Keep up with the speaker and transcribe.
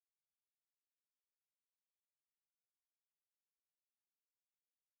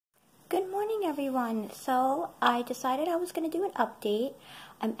Good morning, everyone. So I decided I was going to do an update.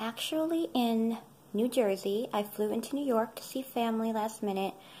 I'm actually in New Jersey. I flew into New York to see family last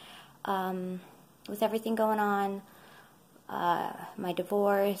minute. With everything going on, my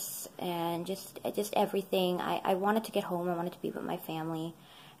divorce and just everything, I wanted to get home. I wanted to be with my family,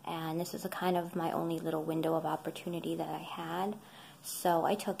 and this is a kind of my only little window of opportunity that I had. So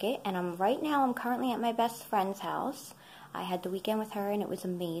I took it, and I'm currently at my best friend's house. I had the weekend with her, and it was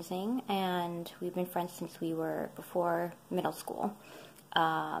amazing, and we've been friends since we were before middle school.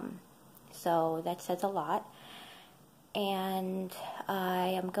 So that says a lot. And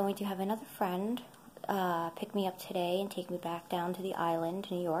I am going to have another friend pick me up today and take me back down to the island,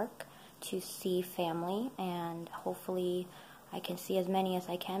 New York, to see family, and hopefully I can see as many as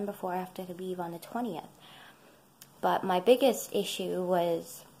I can before I have to leave on the 20th. But my biggest issue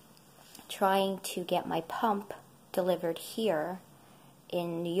was trying to get my pump delivered here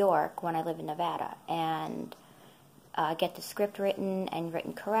in New York when I live in Nevada, and get the script written and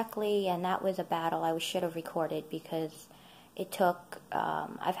written correctly, and that was a battle I should have recorded, because it took,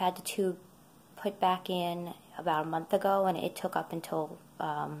 I've had the tube put back in about a month ago, and it took up until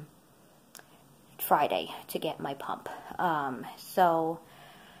Friday to get my pump. So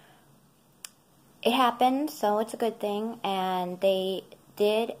it happened, so it's a good thing, and they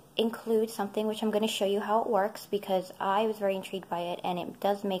did include something which I'm going to show you how it works, because I was very intrigued by it, and it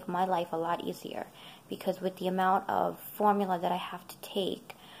does make my life a lot easier, because with the amount of formula that I have to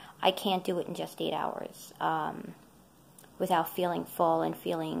take, I can't do it in just 8 hours without feeling full and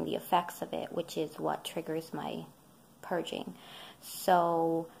feeling the effects of it, which is what triggers my purging.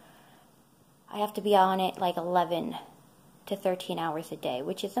 So I have to be on it like 11 to 13 hours a day,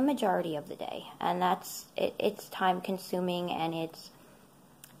 which is the majority of the day, and it's time consuming, and it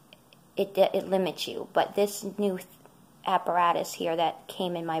limits you. But this new apparatus here that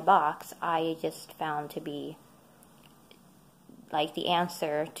came in my box, I just found to be like the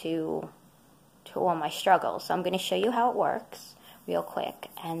answer to all my struggles. So I'm going to show you how it works real quick,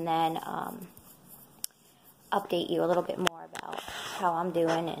 and then update you a little bit more about how I'm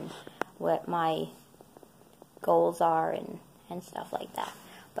doing and what my goals are and stuff like that.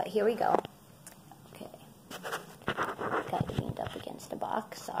 But here we go. Okay. Got leaned up against the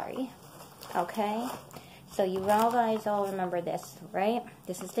box, sorry. Okay, so you guys all remember this, right?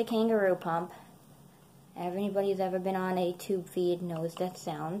 This is the kangaroo pump. Everybody who's ever been on a tube feed knows that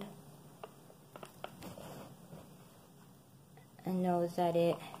sound, and knows that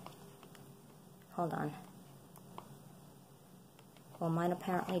it, hold on, well, mine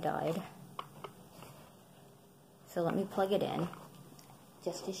apparently died, so let me plug it in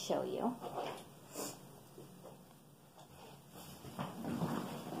just to show you.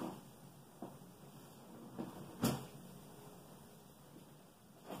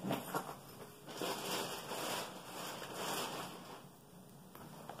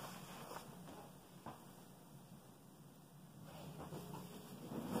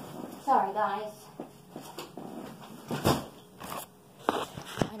 Sorry, guys.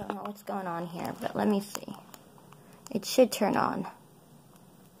 I don't know what's going on here, but let me see. It should turn on,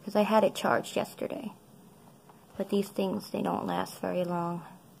 because I had it charged yesterday. But these things, they don't last very long.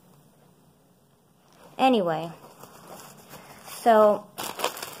 Anyway, so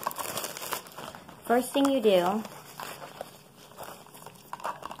first thing you do,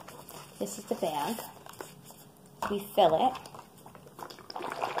 this is the bag. We fill it.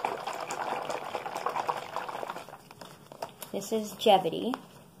 This is Jeanie-Beanie.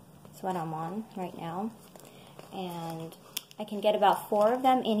 That's what I'm on right now. And I can get about 4 of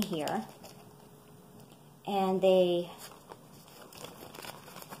them in here. And they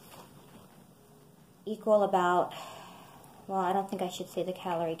equal about, well, I don't think I should say the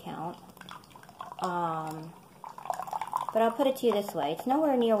calorie count. But I'll put it to you this way. It's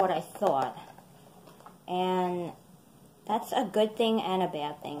nowhere near what I thought. And that's a good thing and a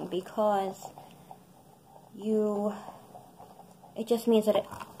bad thing, because it just means that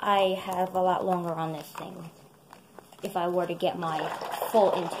I have a lot longer on this thing if I were to get my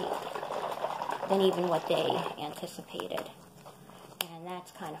full intake than even what they anticipated. And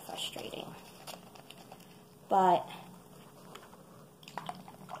that's kind of frustrating. But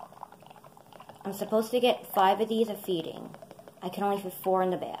I'm supposed to get 5 of these a feeding. I can only fit 4 in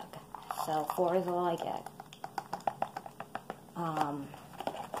the bag, so 4 is all I get.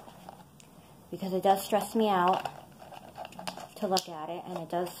 Because it does stress me out to look at it, and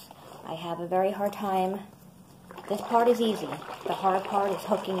I have a very hard time. This part is easy. The hard part is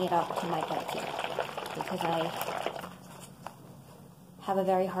hooking it up to my protein, because I have a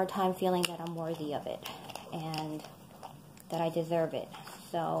very hard time feeling that I'm worthy of it and that I deserve it.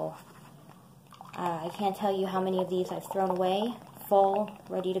 So I can't tell you how many of these I've thrown away, full,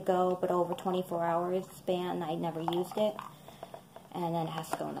 ready to go, but over 24 hours span, I never used it, and then it has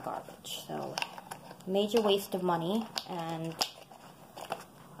to go in the garbage. So, major waste of money, and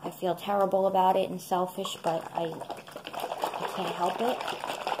I feel terrible about it and selfish, but I can't help it.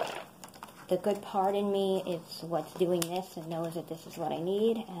 The good part in me is what's doing this and knows that this is what I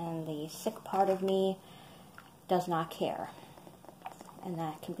need, and the sick part of me does not care. And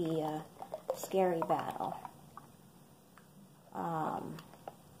that can be a scary battle.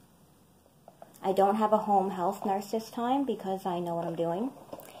 I don't have a home health nurse this time because I know what I'm doing,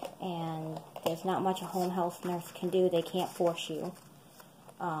 and there's not much a home health nurse can do. They can't force you.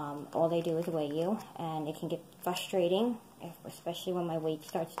 All they do is weigh you, and it can get frustrating, especially when my weight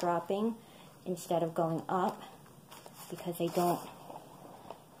starts dropping instead of going up, because they can't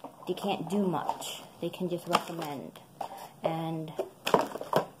do much. They can just recommend. And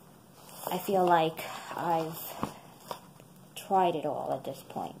I feel like I've tried it all at this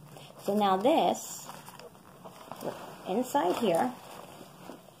point. So now this, inside here,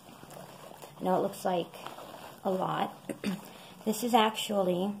 I know it looks like a lot. This is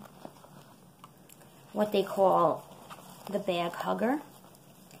actually what they call the bag hugger.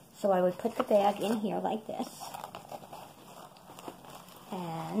 So I would put the bag in here like this,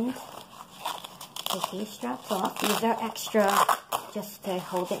 and take these straps off. These are extra just to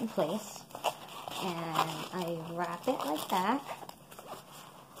hold it in place. And I wrap it like that.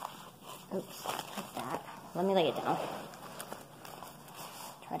 Oops, like that. Let me lay it down.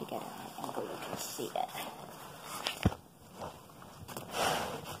 Try to get it on an angle you can see it.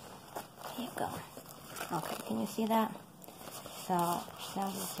 Here you go. Okay, can you see that? So now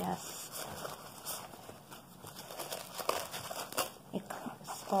you just, it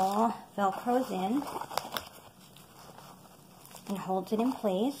all velcros in and holds it in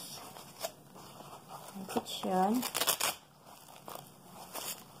place, like it should.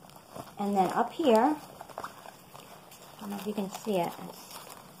 And then up here, I don't know if you can see it, it's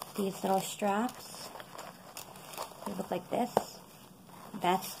these little straps. They look like this.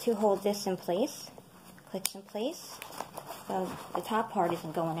 That's to hold this in place. Clicks in place. So the top part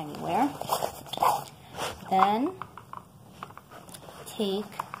isn't going anywhere. Then take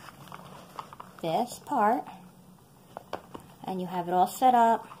this part and you have it all set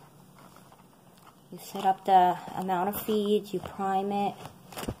up. You set up the amount of feeds, you prime it,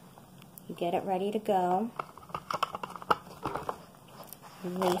 you get it ready to go. You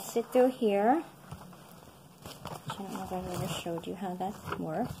lace it through here. I don't know if I've ever showed you how that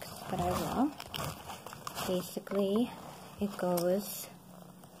works, but I will. Basically, it goes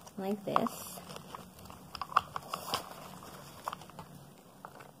like this.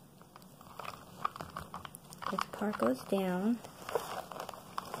 This part goes down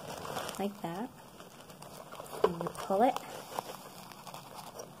like that. And you pull it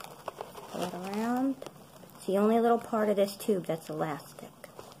around. It's the only little part of this tube that's elastic.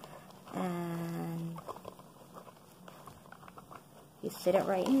 And you sit it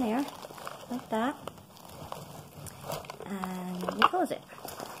right in there, like that. And you close it.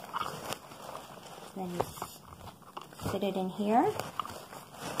 Then you sit it in here,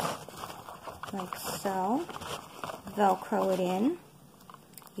 like so. Velcro it in.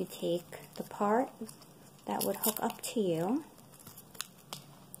 You take the part that would hook up to you.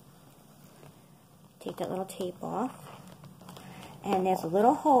 Take that little tape off. And there's a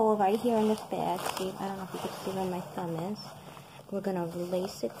little hole right here in this bag. See, I don't know if you can see where my thumb is. We're going to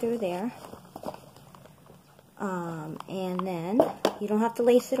lace it through there. And then, you don't have to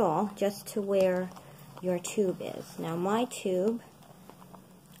lace it all, just to where your tube is. Now my tube,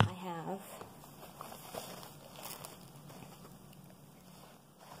 I have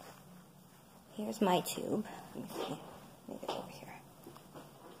here's my tube. Let me see. Move it over here.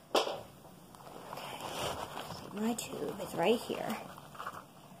 Okay. So my tube is right here.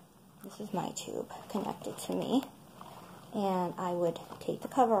 This is my tube connected to me. And I would take the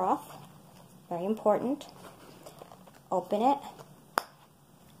cover off. Very important. Open it.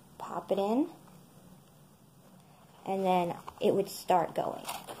 Pop it in. And then it would start going.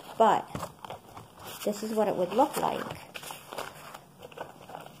 But this is what it would look like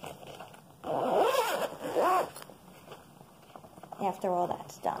after all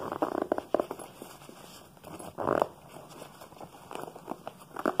that's done.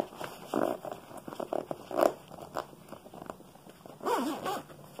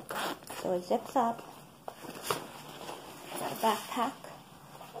 So it zips up. Got a backpack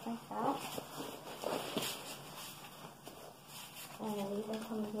like that. And it even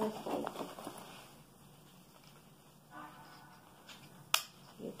comes with like,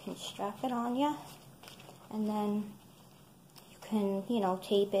 you can strap it on you, and then you can, you know,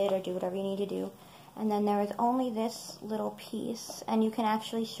 tape it or do whatever you need to do. And then there is only this little piece, and you can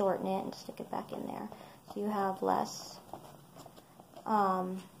actually shorten it and stick it back in there, so you have less.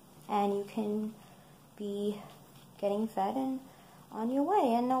 And you can be getting fed and on your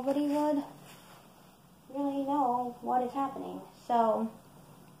way, and nobody would really know what is happening. So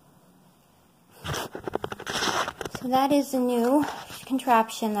that is the new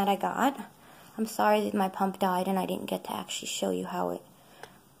contraption that I got. I'm sorry that my pump died and I didn't get to actually show you how it,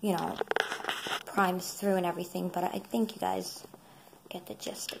 you know, primes through and everything, but I think you guys get the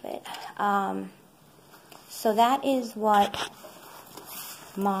gist of it. So that is what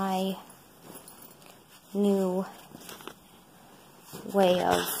my new way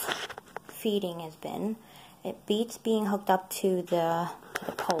of feeding has been. It beats being hooked up to the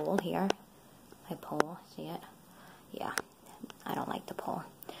pole here. My pole, see it? Yeah, I don't like the pole.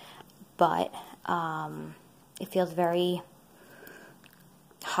 But it feels very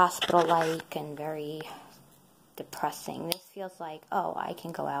hospital-like and very depressing. This feels like, oh, I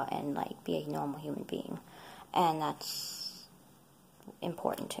can go out and like be a normal human being, and that's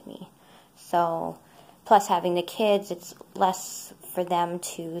important to me. So, plus having the kids, it's less for them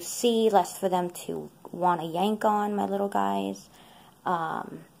to see, less for them to want to yank on, my little guys,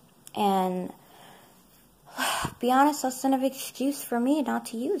 and be honest, that's an excuse for me not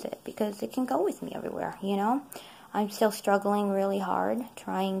to use it, because it can go with me everywhere, you know. I'm still struggling really hard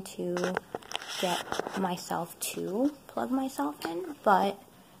trying to get myself to plug myself in, but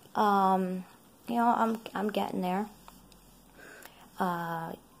you know, I'm getting there.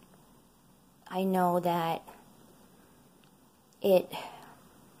 I know that it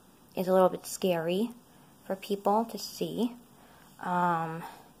is a little bit scary for people to see, and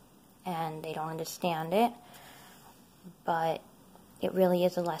they don't understand it, but it really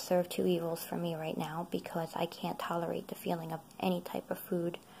is a lesser of two evils for me right now, because I can't tolerate the feeling of any type of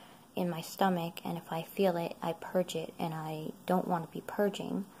food in my stomach, and if I feel it, I purge it, and I don't want to be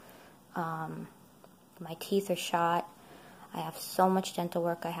purging. My teeth are shot. I have so much dental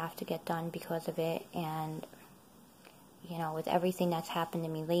work I have to get done because of it, and you know, with everything that's happened to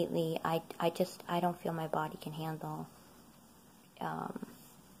me lately, I don't feel my body can handle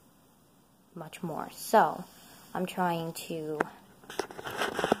much more. So I'm trying to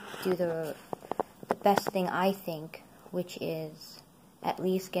do the best thing I think, which is at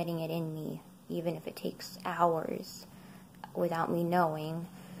least getting it in me, even if it takes hours without me knowing.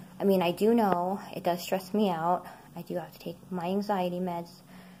 I mean, I do know it does stress me out. I do have to take my anxiety meds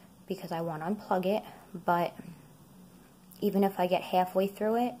because I want to unplug it, but even if I get halfway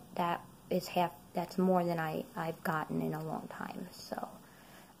through it, that's more than I've gotten in a long time. So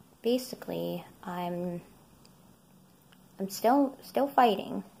basically, I'm still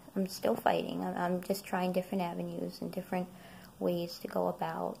fighting. I'm still fighting. I'm just trying different avenues and different ways to go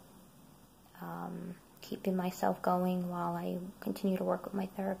about keeping myself going while I continue to work with my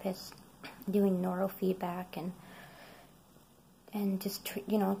therapist, doing neurofeedback and just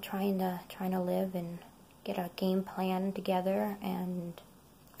you know, trying to live and get a game plan together and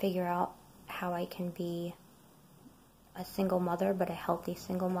figure out how I can be a single mother, but a healthy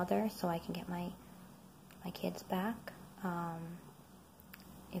single mother, so I can get my kids back.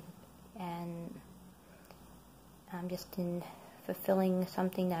 And I'm just fulfilling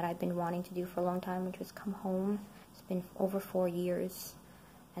something that I've been wanting to do for a long time, which was come home. It's been over 4 years,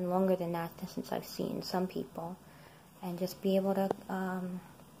 and longer than that since I've seen some people, and just be able to,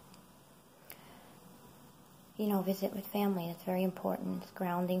 you know, visit with family. It's very important. It's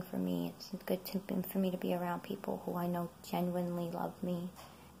grounding for me. It's good for me to be around people who I know genuinely love me,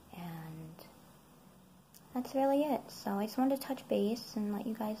 and that's really it. So I just wanted to touch base and let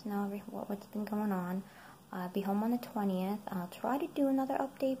you guys know what's been going on. I'll be home on the 20th. I'll try to do another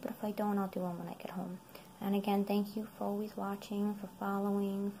update, but if I don't, I'll do one when I get home. And again, thank you for always watching, for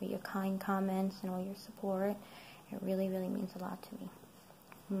following, for your kind comments and all your support. It really, really means a lot to me.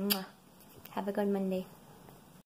 Mwah. Have a good Monday.